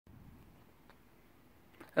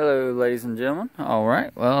Hello, ladies and gentlemen.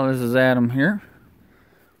 Alright, well, this is Adam here.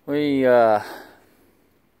 We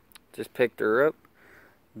just picked her up.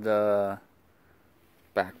 The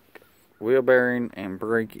back wheel bearing and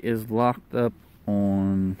brake is locked up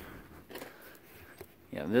on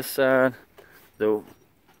this side. The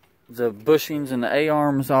bushings and the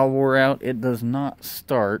A-arms all wore out. It does not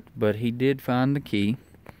start, but he did find the key.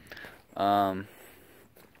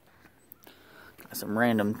 Some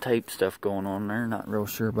random tape stuff going on there, not real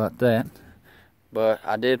sure about that, but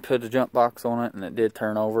I did put a jump box on it and it did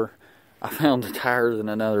turn over. I found the tires in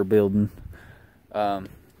another building, so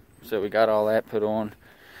we got all that put on.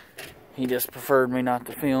 He just preferred me not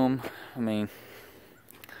to film. I mean,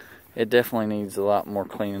 it definitely needs a lot more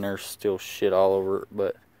cleaning. There's still shit all over it,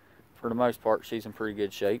 but for the most part she's in pretty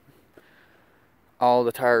good shape. All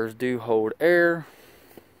the tires do hold air,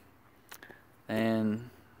 and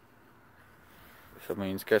I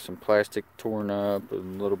mean, it's got some plastic torn up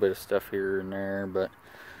and a little bit of stuff here and there, but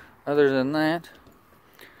other than that,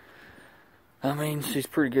 I mean, she's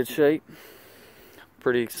pretty good shape.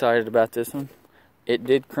 Pretty excited about this one. It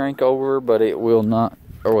did crank over, but it will not,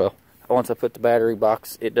 or well, once I put the battery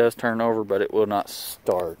box, it does turn over, but it will not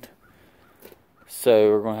start. So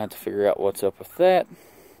we're going to have to figure out what's up with that.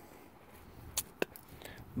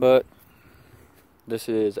 But this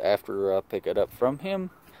is after I pick it up from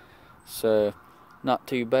him, so not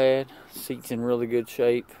too bad. Seat's in really good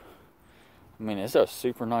shape. I mean, it's a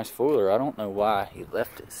super nice foiler. I don't know why he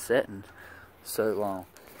left it setting so long.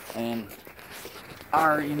 And I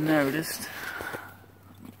already noticed.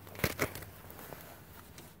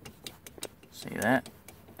 See that?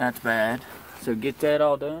 That's bad. So get that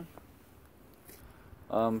all done.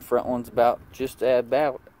 Front one's just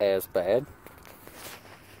about as bad.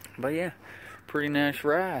 But yeah, pretty nice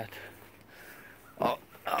ride. All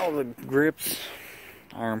the grips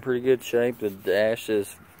are in pretty good shape. The dash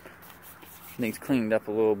needs cleaned up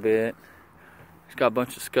a little bit. It's got a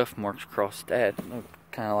bunch of scuff marks across that.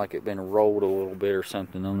 Kind of like it's been rolled a little bit or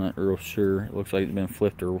something. I'm not real sure. It looks like it's been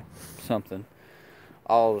flipped or something.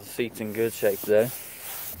 All the seats in good shape though.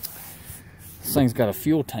 This thing's got a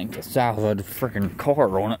fuel tank the size of the freaking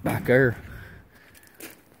car on it back there.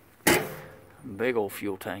 Big old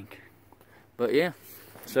fuel tank. But yeah,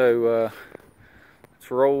 so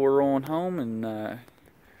let's roll her on home and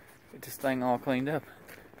get this thing all cleaned up.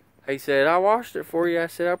 He said, I washed it for you. I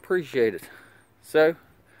said, I appreciate it. So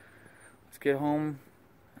let's get home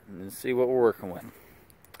and see what we're working with.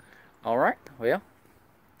 Alright, well,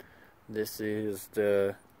 this is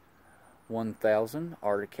the 1000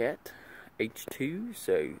 Arctic Cat H2,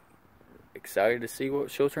 so excited to see what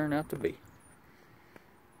she'll turn out to be.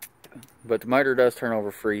 But the motor does turn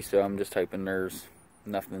over free, so I'm just hoping there's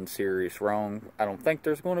nothing serious wrong. I don't think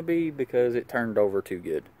there's going to be, because it turned over too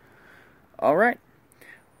good. Alright,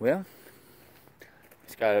 well,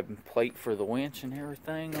 it's got a plate for the winch and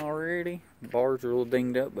everything already. The bars are a little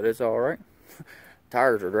dinged up, but it's alright.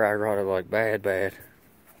 Tires are dry rotted like bad.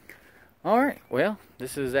 Alright, well,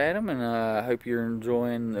 this is Adam, and I hope you're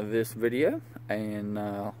enjoying this video. And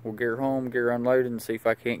we'll get her home, get her unloaded, and see if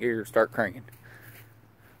I can't get her to start cranking.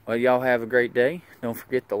 Well, y'all have a great day. Don't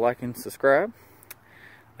forget to like and subscribe.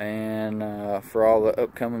 And for all the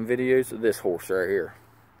upcoming videos of this horse right here.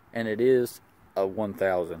 And it is a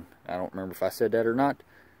 1000. I don't remember if I said that or not.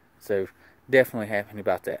 So, definitely happy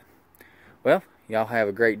about that. Well, y'all have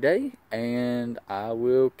a great day. And I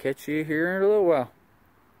will catch you here in a little while.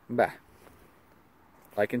 Bye.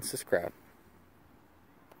 Like and subscribe.